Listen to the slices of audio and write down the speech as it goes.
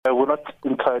not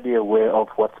entirely aware of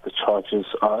what the charges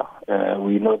are.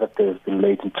 We know that they've been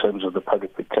laid in terms of the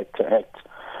Public Protector Act.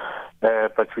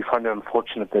 But we find it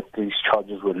unfortunate that these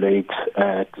charges were laid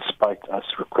despite us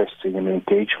requesting an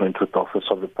engagement with the Office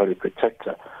of the Public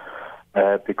Protector,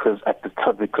 because at the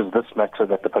time, because this matter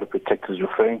that the Public Protector is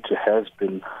referring to has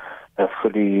been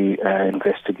fully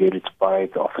investigated by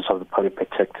the Office of the Public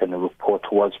Protector, and a report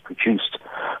was produced.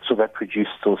 So that produce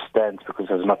still stands because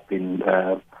it has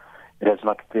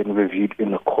not been reviewed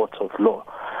in a court of law.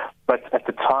 But at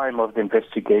the time of the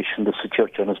investigation, the City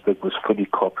of Johannesburg was fully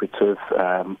cooperative.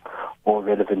 All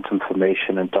relevant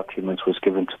information and documents was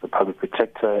given to the Public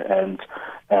Protector, and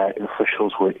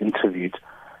officials were interviewed.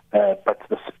 But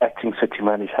the acting city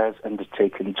manager has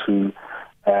undertaken to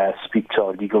speak to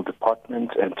our legal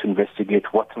department and to investigate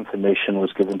what information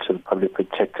was given to the Public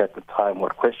Protector at the time,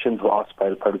 what questions were asked by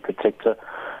the Public Protector,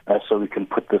 so we can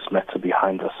put this matter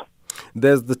behind us.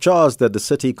 There's the charge that the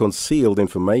city concealed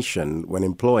information when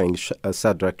employing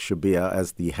Shadrack Sibiya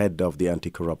as the head of the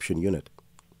anti-corruption unit.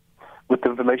 With the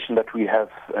information that we have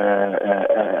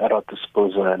at our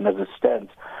disposal and as it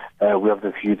stands, we have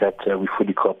the view that we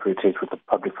fully cooperated with the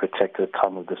Public Protector at the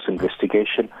time of this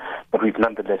investigation, but we've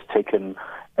nonetheless taken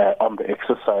on the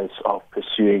exercise of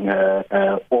pursuing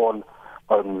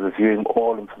reviewing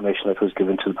all information that was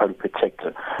given to the Public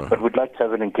Protector. But we'd like to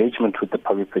have an engagement with the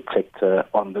Public Protector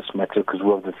on this matter because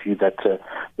we have the view that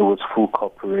there was full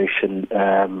cooperation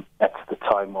at the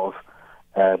time of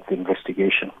the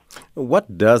investigation.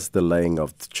 What does the laying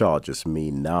of the charges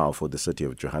mean now for the City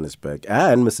of Johannesburg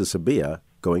and Mr. Sibiya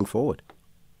going forward?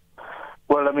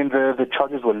 Well, I mean, the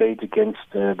charges were laid against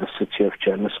the City of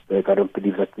Johannesburg. I don't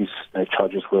believe that these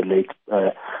charges were laid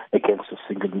against a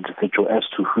single individual. As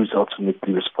to who's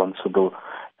ultimately responsible,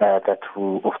 that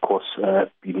will, of course,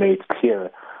 be made clear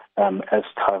as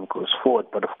time goes forward.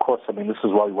 But, of course, I mean, this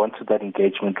is why we wanted that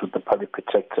engagement with the Public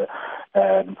Protector,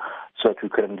 so that we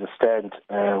could understand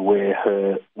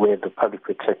where the Public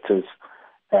Protector's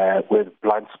where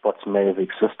blind spots may have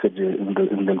existed in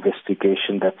the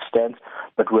investigation that stands,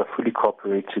 but we are fully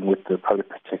cooperating with the Public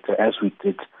Protector as we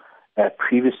did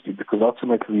previously, because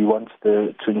ultimately we want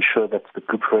to ensure that the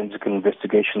Group Forensic and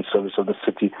Investigation Service of the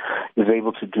city is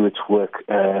able to do its work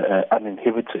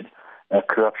uninhibited.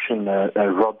 Corruption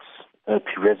robs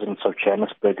residents of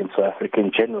Johannesburg and South Africa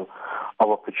in general of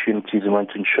opportunities, and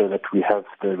want to ensure that we have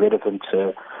the relevant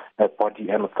body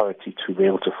and authority to be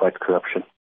able to fight corruption.